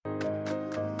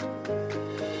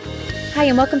Hi,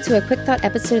 and welcome to a quick thought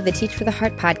episode of the Teach for the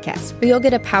Heart podcast, where you'll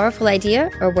get a powerful idea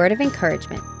or word of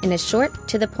encouragement in a short,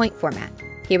 to-the-point format.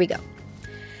 Here we go.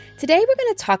 Today, we're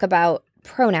going to talk about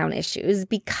pronoun issues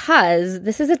because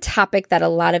this is a topic that a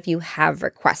lot of you have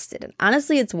requested. And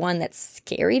honestly, it's one that's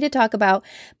scary to talk about,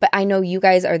 but I know you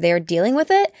guys are there dealing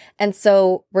with it. And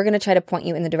so we're going to try to point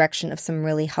you in the direction of some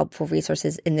really helpful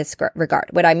resources in this regard.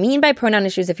 What I mean by pronoun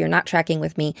issues, if you're not tracking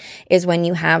with me, is when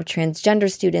you have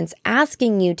transgender students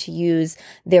asking you to use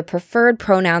their preferred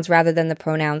pronouns rather than the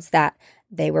pronouns that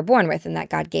they were born with and that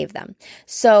God gave them.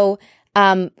 So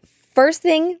first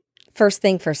thing,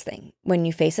 when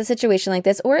you face a situation like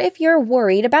this, or if you're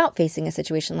worried about facing a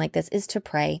situation like this, is to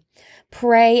pray.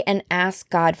 Pray and ask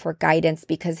God for guidance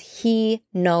because He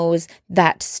knows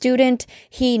that student,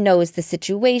 He knows the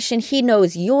situation, He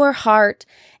knows your heart,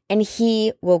 and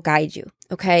He will guide you,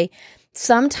 okay?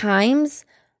 Sometimes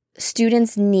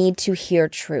students need to hear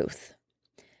truth.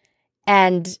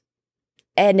 And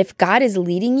if God is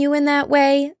leading you in that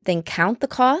way, then count the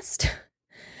cost.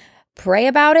 Pray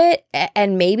about it,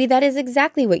 and maybe that is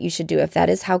exactly what you should do if that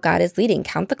is how God is leading.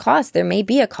 Count the cost. There may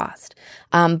be a cost,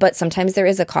 but sometimes there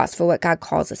is a cost for what God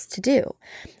calls us to do.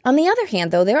 On the other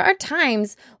hand, though, there are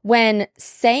times when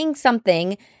saying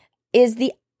something is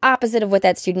the opposite of what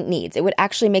that student needs. It would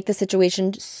actually make the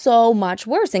situation so much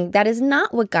worse, and that is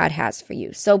not what God has for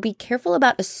you. So be careful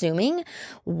about assuming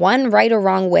one right or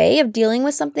wrong way of dealing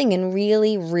with something and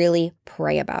really, really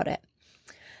pray about it.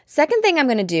 Second thing I'm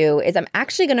going to do is I'm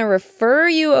actually going to refer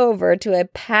you over to a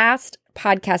past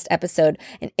podcast episode,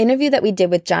 an interview that we did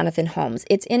with Jonathan Holmes.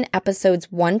 It's in episodes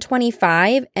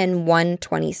 125 and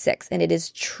 126, and it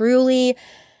is truly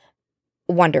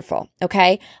wonderful,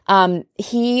 okay?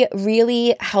 He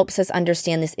really helps us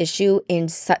understand this issue in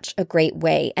such a great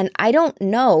way. And I don't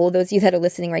know, those of you that are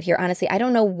listening right here, honestly, I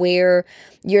don't know where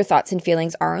your thoughts and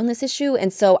feelings are on this issue.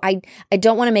 And so I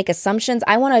don't want to make assumptions.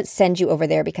 I want to send you over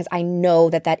there because I know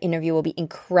that interview will be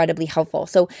incredibly helpful.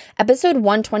 So episode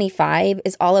 125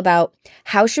 is all about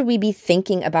how should we be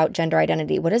thinking about gender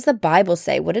identity? What does the Bible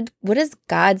say? What does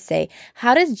God say?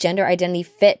 How does gender identity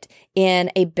fit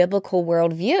in a biblical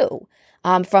worldview?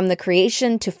 From the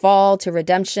creation to fall to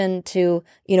redemption to,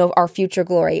 our future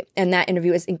glory. And that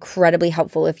interview is incredibly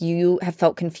helpful. If you have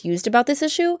felt confused about this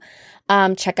issue,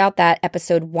 check out that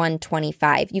episode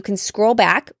 125. You can scroll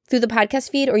back through the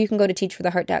podcast feed or you can go to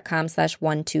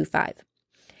teachfortheheart.com/125.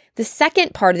 The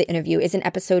second part of the interview is in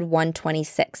episode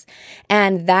 126.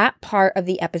 And that part of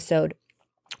the episode,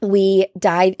 we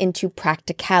dive into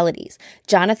practicalities.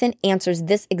 Jonathan answers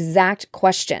this exact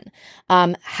question.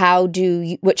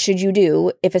 What should you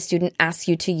do if a student asks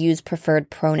you to use preferred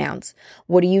pronouns?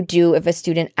 What do you do if a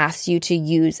student asks you to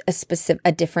use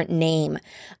a different name?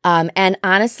 And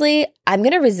honestly, I'm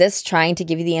going to resist trying to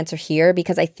give you the answer here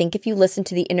because I think if you listen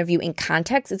to the interview in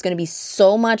context, it's going to be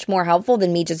so much more helpful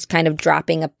than me just kind of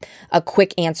dropping a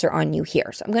quick answer on you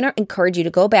here. So I'm going to encourage you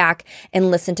to go back and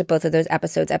listen to both of those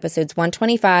episodes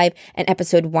 125 and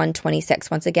episode 126.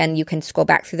 Once again, you can scroll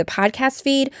back through the podcast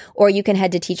feed or you can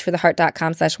head to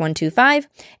teachfortheheart.com/125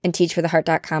 and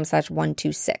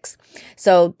teachfortheheart.com/126.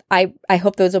 So I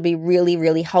hope those will be really,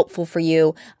 really helpful for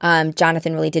you.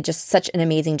 Jonathan really did just such an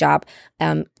amazing job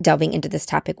delving into this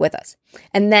topic with us.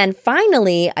 And then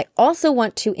finally, I also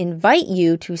want to invite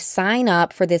you to sign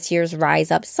up for this year's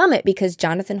Rise Up Summit because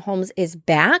Jonathan Holmes is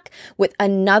back with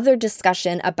another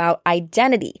discussion about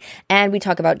identity. And we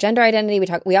talk about gender identity.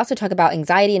 We also talk about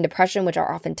anxiety and depression, which are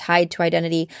often tied to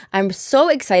identity. I'm so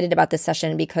excited about this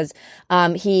session because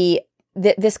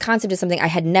this concept is something I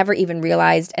had never even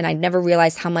realized, and I never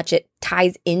realized how much it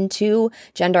ties into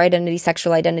gender identity,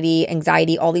 sexual identity,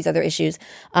 anxiety, all these other issues.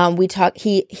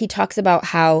 He talks about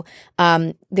how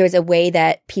there's a way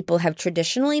that people have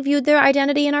traditionally viewed their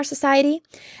identity in our society,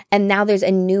 and now there's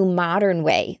a new modern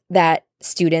way that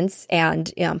students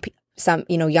and some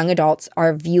young adults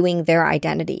are viewing their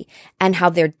identity and how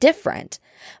they're different.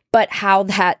 But how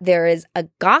that there is a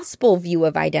gospel view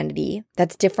of identity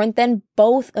that's different than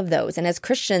both of those. And as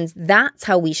Christians, that's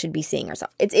how we should be seeing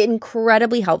ourselves. It's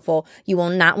incredibly helpful. You will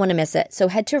not want to miss it. So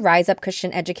head to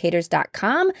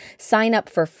riseupchristianeducators.com, sign up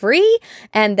for free,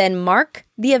 and then mark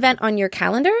the event on your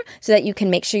calendar so that you can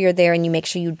make sure you're there and you make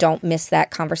sure you don't miss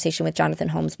that conversation with Jonathan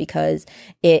Holmes because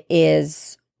it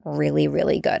is really,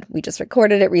 really good. We just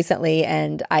recorded it recently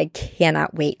and I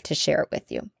cannot wait to share it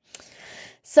with you.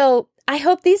 So I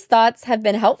hope these thoughts have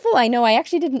been helpful. I know I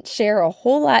actually didn't share a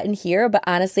whole lot in here, but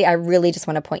honestly, I really just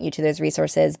want to point you to those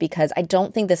resources because I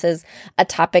don't think this is a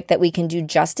topic that we can do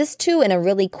justice to in a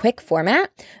really quick format.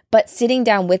 But sitting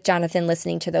down with Jonathan,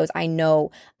 listening to those, I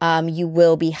know you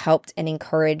will be helped and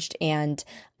encouraged and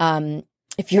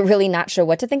if you're really not sure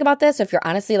what to think about this, or if you're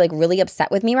honestly like really upset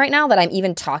with me right now that I'm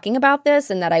even talking about this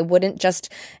and that I wouldn't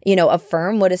just,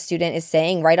 affirm what a student is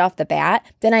saying right off the bat,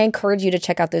 then I encourage you to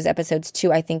check out those episodes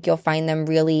too. I think you'll find them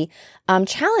really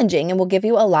challenging and will give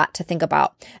you a lot to think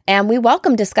about. And we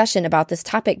welcome discussion about this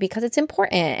topic because it's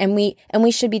important and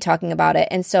we should be talking about it.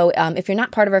 And so if you're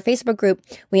not part of our Facebook group,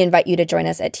 we invite you to join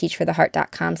us at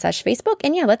teachfortheheart.com/Facebook.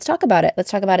 And yeah, let's talk about it.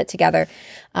 Let's talk about it together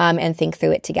and think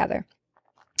through it together.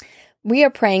 We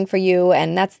are praying for you,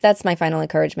 and that's my final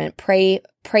encouragement. Pray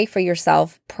for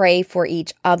yourself, pray for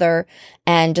each other,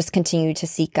 and just continue to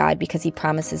seek God because He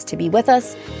promises to be with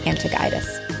us and to guide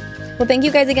us. Well, thank you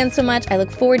guys again so much. I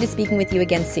look forward to speaking with you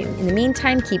again soon. In the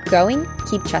meantime, keep growing,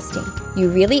 keep trusting.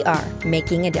 You really are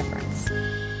making a difference.